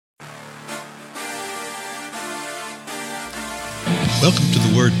Welcome to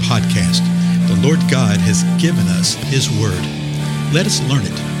the Word Podcast. The Lord God has given us His Word. Let us learn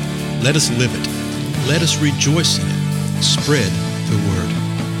it. Let us live it. Let us rejoice in it. Spread the Word.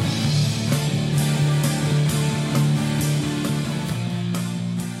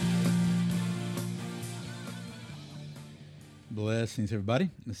 Blessings, everybody.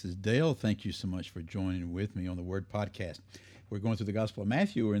 This is Dale. Thank you so much for joining with me on the Word Podcast. We're going through the Gospel of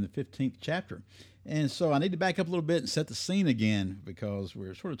Matthew. We're in the 15th chapter. And so I need to back up a little bit and set the scene again because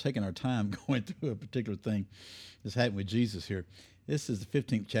we're sort of taking our time going through a particular thing that's happened with Jesus here. This is the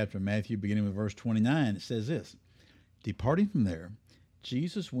 15th chapter of Matthew, beginning with verse 29. It says this: Departing from there,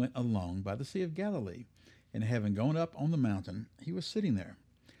 Jesus went along by the Sea of Galilee, and having gone up on the mountain, he was sitting there.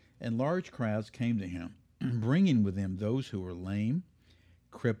 And large crowds came to him, bringing with them those who were lame,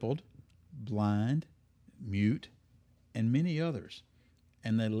 crippled, blind, mute, and many others.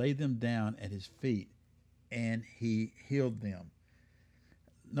 And they laid them down at his feet, and he healed them.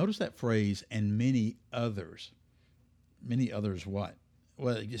 Notice that phrase, and many others. Many others what?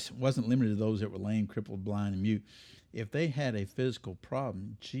 Well, it just wasn't limited to those that were lame, crippled, blind, and mute. If they had a physical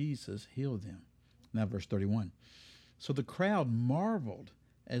problem, Jesus healed them. Now, verse 31. So the crowd marveled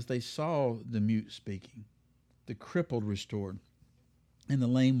as they saw the mute speaking, the crippled restored, and the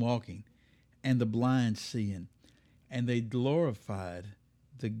lame walking, and the blind seeing, and they glorified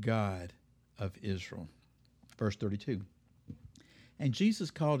the God of Israel. Verse 32. And Jesus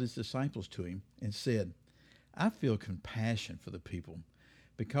called his disciples to him and said, I feel compassion for the people,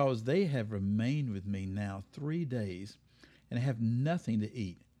 because they have remained with me now 3 days and have nothing to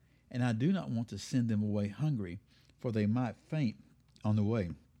eat, and I do not want to send them away hungry, for they might faint on the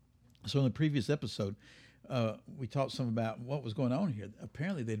way. So in the previous episode, we talked some about what was going on here.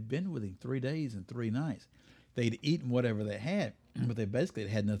 Apparently they'd been with him 3 days and 3 nights. They'd eaten whatever they had, but they basically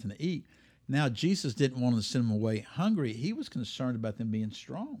had nothing to eat. Now, Jesus didn't want to send them away hungry. He was concerned about them being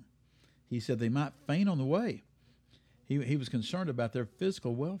strong. He said they might faint on the way. He was concerned about their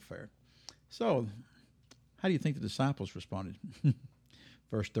physical welfare. So, how do you think the disciples responded?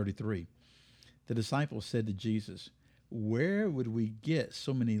 Verse 33. The disciples said to Jesus, where would we get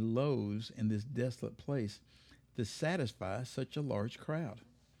so many loaves in this desolate place to satisfy such a large crowd?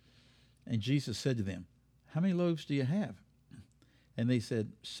 And Jesus said to them, how many loaves do you have? And they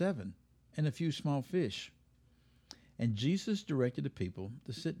said, 7, and a few small fish. And Jesus directed the people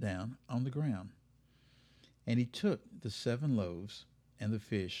to sit down on the ground. And he took the 7 loaves and the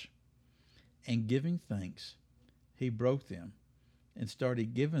fish, and giving thanks, he broke them and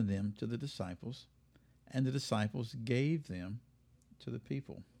started giving them to the disciples, and the disciples gave them to the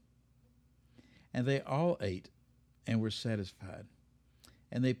people. And they all ate and were satisfied.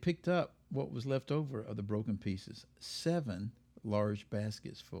 And they picked up what was left over of the broken pieces, 7 large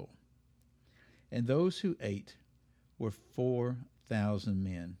baskets full. And those who ate were 4,000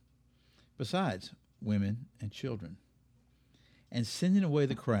 men, besides women and children. And sending away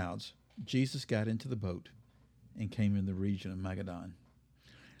the crowds, Jesus got into the boat and came in the region of Magadan.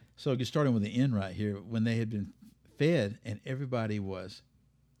 So just starting with the end right here, when they had been fed and everybody was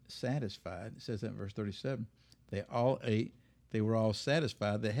satisfied, it says that in verse 37, they all ate. They were all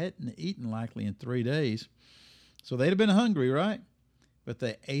satisfied. They hadn't eaten likely in 3 days. So they'd have been hungry, right? But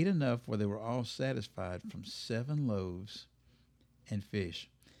they ate enough where they were all satisfied from 7 loaves and fish.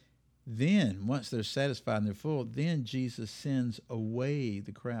 Then, once they're satisfied and they're full, then Jesus sends away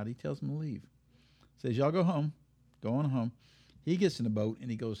the crowd. He tells them to leave. Says, y'all go home. Go on home. He gets in the boat and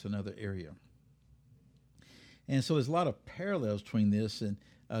he goes to another area. And so there's a lot of parallels between this and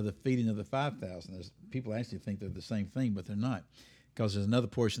the feeding of the 5,000. There's people actually think they're the same thing, but they're not, because there's another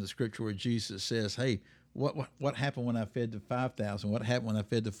portion of the scripture where Jesus says, "Hey, what happened when I fed the 5,000? What happened when I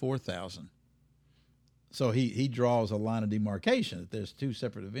fed the 4,000?" So he draws a line of demarcation that there's 2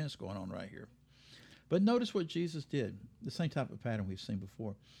 separate events going on right here. But notice what Jesus did. The same type of pattern we've seen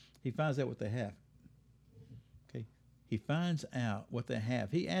before. He finds out what they have. Okay, he finds out what they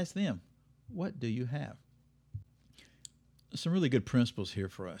have. He asks them, "What do you have?" Some really good principles here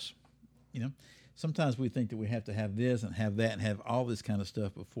for us. You know, sometimes we think that we have to have this and have that and have all this kind of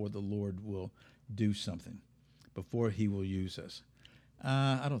stuff before the Lord will do something, before he will use us.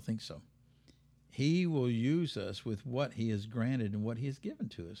 I don't think so. He will use us with what he has granted and what he has given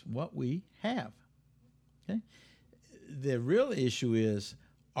to us, what we have. Okay? The real issue is,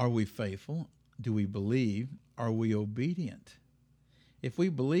 are we faithful? Do we believe? Are we obedient? If we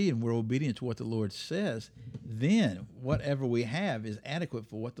believe and we're obedient to what the Lord says, then whatever we have is adequate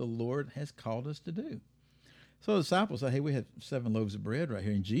for what the Lord has called us to do. So the disciples say, hey, we have 7 loaves of bread right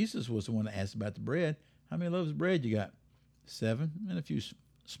here. And Jesus was the one that asked about the bread. How many loaves of bread you got? 7 and a few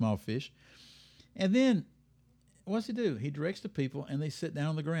small fish. And then what's he do? He directs the people, and they sit down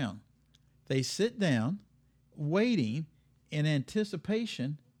on the ground. They sit down, waiting in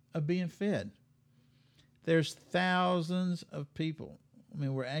anticipation of being fed. There's thousands of people. I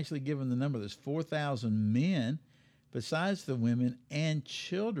mean, we're actually given the number. There's 4,000 men besides the women and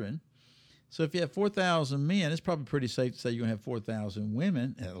children. So if you have 4,000 men, it's probably pretty safe to say you're going to have 4,000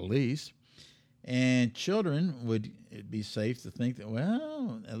 women at least. And children, would it be safe to think that,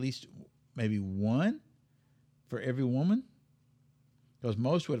 well, at least maybe one for every woman? Because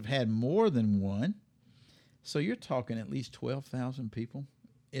most would have had more than one. So you're talking at least 12,000 people,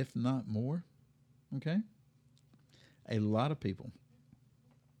 if not more. Okay? A lot of people.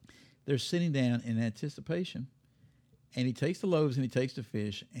 They're sitting down in anticipation. And he takes the loaves and he takes the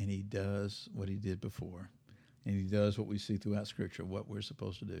fish and he does what he did before. And he does what we see throughout Scripture, what we're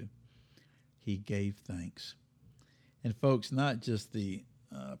supposed to do. He gave thanks. And folks, not just the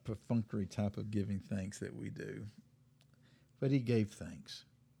perfunctory type of giving thanks that we do, but he gave thanks.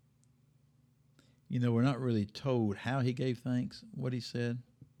 You know, we're not really told how he gave thanks, what he said.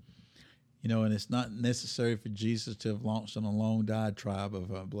 You know, and it's not necessary for Jesus to have launched on a long diatribe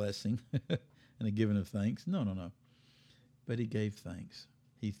of a blessing and a giving of thanks. No. But he gave thanks.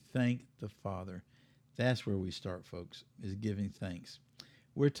 He thanked the Father. That's where we start, folks, is giving thanks.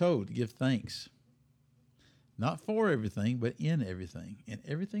 We're told to give thanks. Not for everything, but in everything. In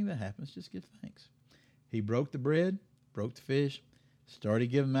everything that happens, just give thanks. He broke the bread, broke the fish,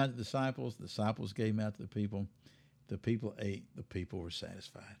 started giving them out to the disciples. The disciples gave them out to the people. The people ate. The people were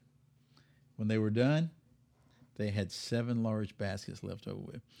satisfied. When they were done, they had 7 large baskets left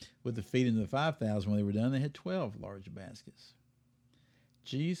over. With the feeding of the 5,000, when they were done, they had 12 large baskets.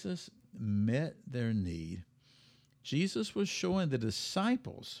 Jesus met their need. Jesus was showing the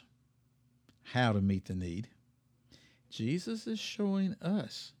disciples how to meet the need. Jesus is showing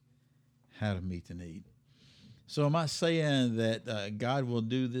us how to meet the need. So am I saying that God will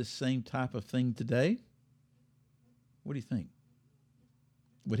do this same type of thing today? What do you think?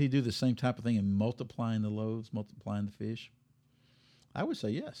 Would he do the same type of thing in multiplying the loaves, multiplying the fish? I would say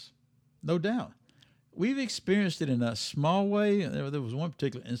yes, no doubt. We've experienced it in a small way. There was one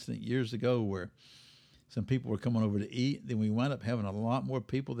particular incident years ago where some people were coming over to eat. Then we wound up having a lot more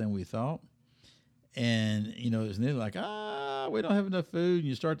people than we thought. And, you know, it's nearly like, we don't have enough food. And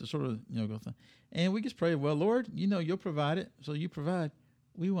you start to sort of, go through. And we just pray, well, Lord, you'll provide it. So you provide.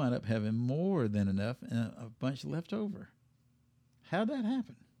 We wound up having more than enough and a bunch left over. How'd that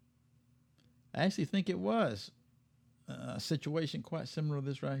happen? I actually think it was a situation quite similar to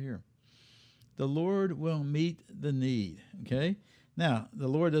this right here. The Lord will meet the need, okay? Now, the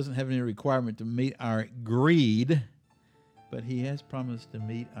Lord doesn't have any requirement to meet our greed, but he has promised to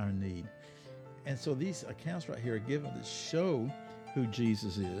meet our need. And so these accounts right here are given to show who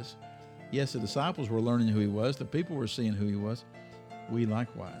Jesus is. Yes, the disciples were learning who he was. The people were seeing who he was. We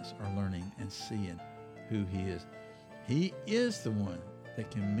likewise are learning and seeing who he is. He is the one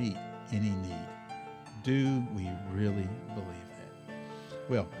that can meet any need. Do we really believe that?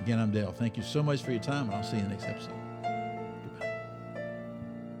 Well, again, I'm Dale. Thank you so much for your time, and I'll see you in the next episode.